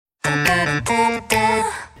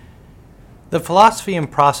The philosophy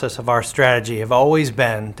and process of our strategy have always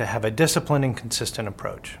been to have a disciplined and consistent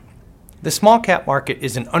approach. The small cap market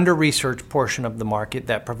is an under-researched portion of the market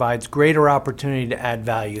that provides greater opportunity to add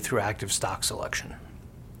value through active stock selection.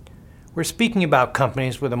 We're speaking about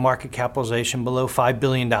companies with a market capitalization below $5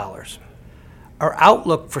 billion. Our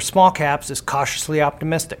outlook for small caps is cautiously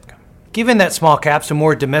optimistic. Given that small caps are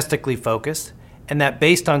more domestically focused, and that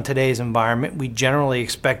based on today's environment we generally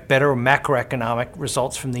expect better macroeconomic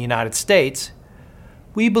results from the United States,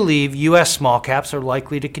 we believe U.S. small caps are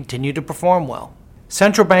likely to continue to perform well.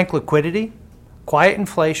 Central bank liquidity, quiet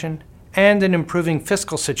inflation, and an improving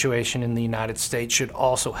fiscal situation in the United States should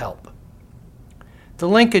also help. The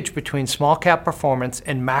linkage between small cap performance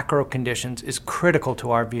and macro conditions is critical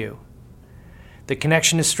to our view. The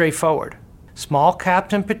connection is straightforward. Small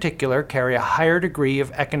caps in particular carry a higher degree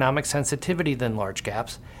of economic sensitivity than large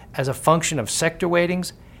caps as a function of sector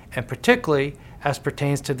weightings and particularly as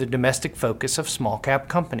pertains to the domestic focus of small cap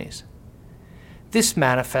companies. This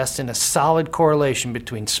manifests in a solid correlation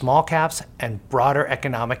between small caps and broader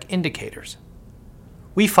economic indicators.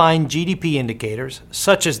 We find GDP indicators,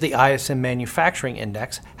 such as the ISM Manufacturing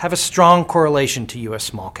Index, have a strong correlation to U.S.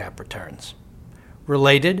 small cap returns.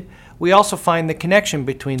 Related, we also find the connection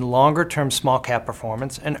between longer-term small cap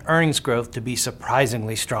performance and earnings growth to be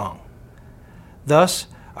surprisingly strong. Thus,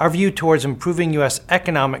 our view towards improving U.S.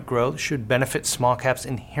 economic growth should benefit small caps'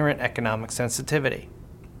 inherent economic sensitivity.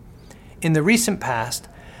 In the recent past,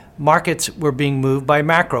 markets were being moved by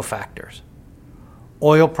macro factors.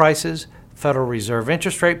 Oil prices, Federal Reserve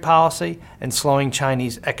interest rate policy, and slowing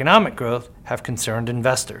Chinese economic growth have concerned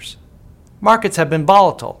investors. Markets have been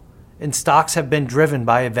volatile, and stocks have been driven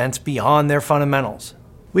by events beyond their fundamentals.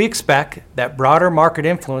 We expect that broader market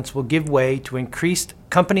influence will give way to increased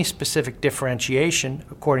company-specific differentiation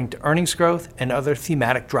according to earnings growth and other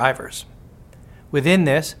thematic drivers. Within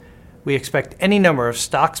this, we expect any number of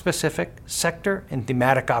stock-specific, sector, and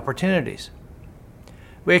thematic opportunities.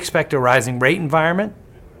 We expect a rising rate environment,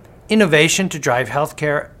 innovation to drive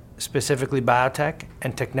healthcare, specifically biotech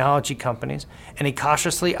and technology companies, and a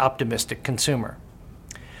cautiously optimistic consumer.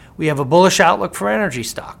 We have a bullish outlook for energy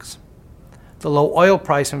stocks. The low oil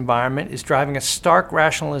price environment is driving a stark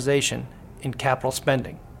rationalization in capital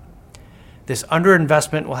spending. This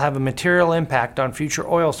underinvestment will have a material impact on future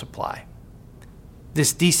oil supply.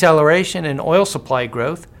 This deceleration in oil supply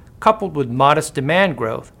growth, coupled with modest demand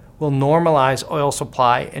growth, will normalize oil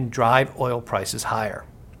supply and drive oil prices higher.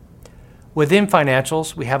 Within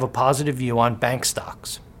financials, we have a positive view on bank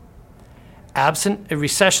stocks. Absent a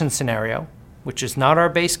recession scenario, which is not our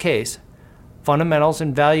base case, fundamentals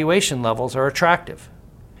and valuation levels are attractive.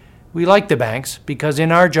 We like the banks because,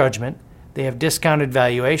 in our judgment, they have discounted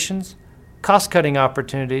valuations, cost-cutting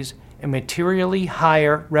opportunities, and materially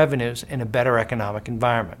higher revenues in a better economic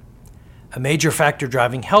environment. A major factor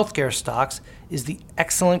driving healthcare stocks is the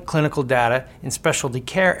excellent clinical data in specialty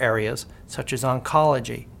care areas such as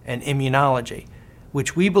oncology and immunology,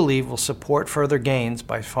 which we believe will support further gains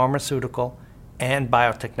by pharmaceutical and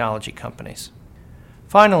biotechnology companies.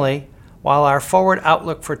 Finally, while our forward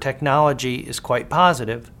outlook for technology is quite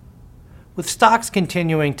positive, with stocks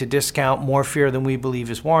continuing to discount more fear than we believe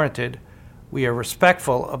is warranted, we are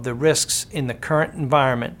respectful of the risks in the current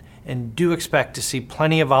environment and do expect to see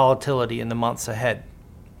plenty of volatility in the months ahead.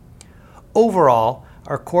 Overall,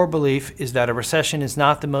 our core belief is that a recession is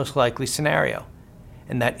not the most likely scenario,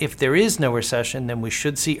 and that if there is no recession, then we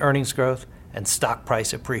should see earnings growth and stock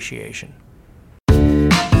price appreciation.